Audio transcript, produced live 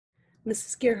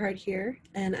Mrs. Gerhardt here,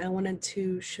 and I wanted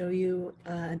to show you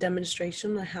a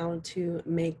demonstration on how to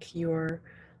make your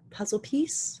puzzle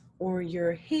piece or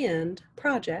your hand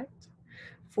project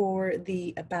for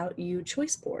the About You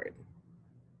choice board.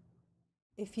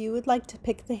 If you would like to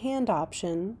pick the hand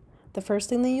option, the first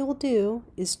thing that you will do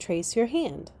is trace your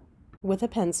hand. With a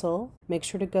pencil, make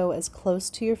sure to go as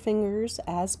close to your fingers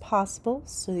as possible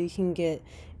so you can get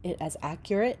it as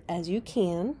accurate as you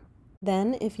can.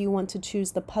 Then, if you want to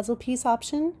choose the puzzle piece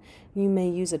option, you may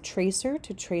use a tracer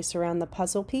to trace around the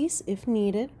puzzle piece if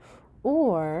needed,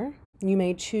 or you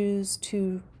may choose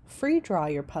to free draw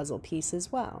your puzzle piece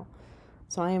as well.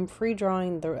 So I am free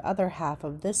drawing the other half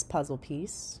of this puzzle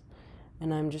piece,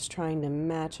 and I'm just trying to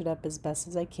match it up as best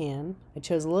as I can. I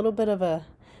chose a little bit of a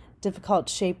difficult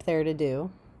shape there to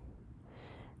do.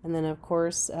 And then, of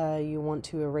course, you want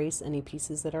to erase any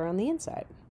pieces that are on the inside.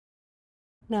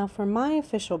 Now for my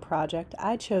official project,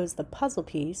 I chose the puzzle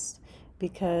piece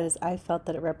because I felt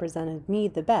that it represented me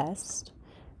the best.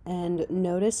 And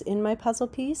notice in my puzzle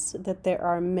piece that there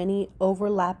are many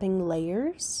overlapping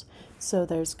layers. So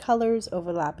there's colors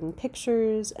overlapping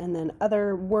pictures and then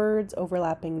other words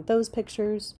overlapping those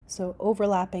pictures. So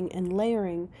overlapping and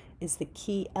layering is the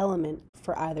key element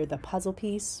for either the puzzle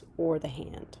piece or the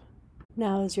hand.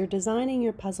 Now, as you're designing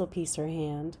your puzzle piece or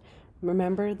hand,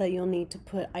 remember that you'll need to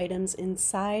put items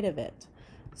inside of it.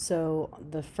 So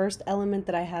the first element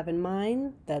that I have in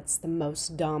mind that's the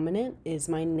most dominant is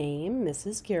my name,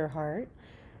 Mrs. Gerhardt.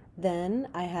 Then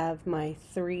I have my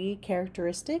 3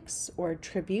 characteristics or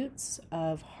attributes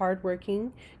of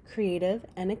hardworking, creative,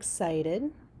 and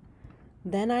excited.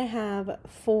 Then I have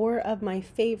 4 of my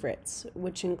favorites,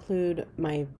 which include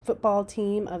my football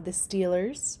team of the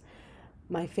Steelers,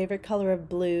 my favorite color of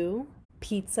blue,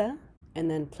 pizza, and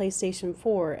then PlayStation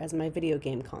 4 as my video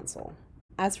game console.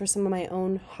 As for some of my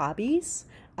own hobbies,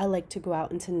 I like to go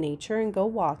out into nature and go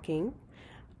walking.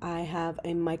 I have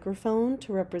a microphone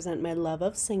to represent my love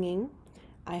of singing.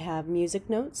 I have music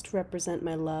notes to represent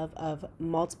my love of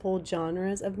multiple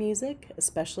genres of music,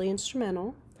 especially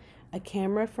instrumental. A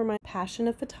camera for my passion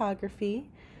of photography.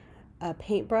 A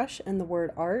paintbrush and the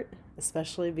word art,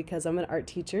 especially because I'm an art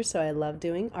teacher, so I love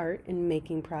doing art and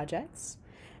making projects.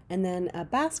 And then a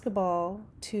basketball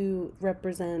to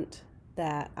represent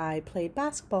that I played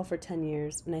basketball for 10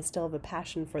 years and I still have a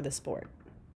passion for the sport.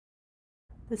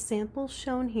 The samples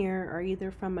shown here are either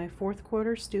from my 4th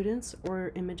quarter students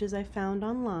or images I found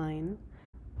online.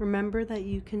 Remember that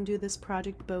you can do this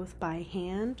project both by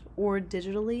hand or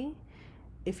digitally.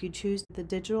 If you choose the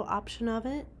digital option of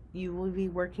it, you will be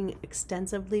working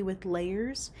extensively with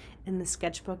layers in the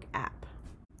Sketchbook app.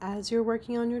 As you're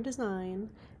working on your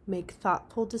design, make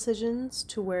thoughtful decisions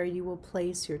to where you will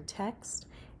place your text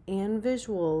and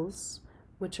visuals,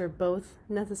 which are both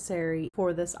necessary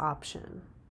for this option.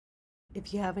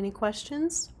 If you have any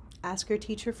questions, ask your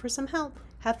teacher for some help.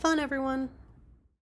 Have fun, everyone!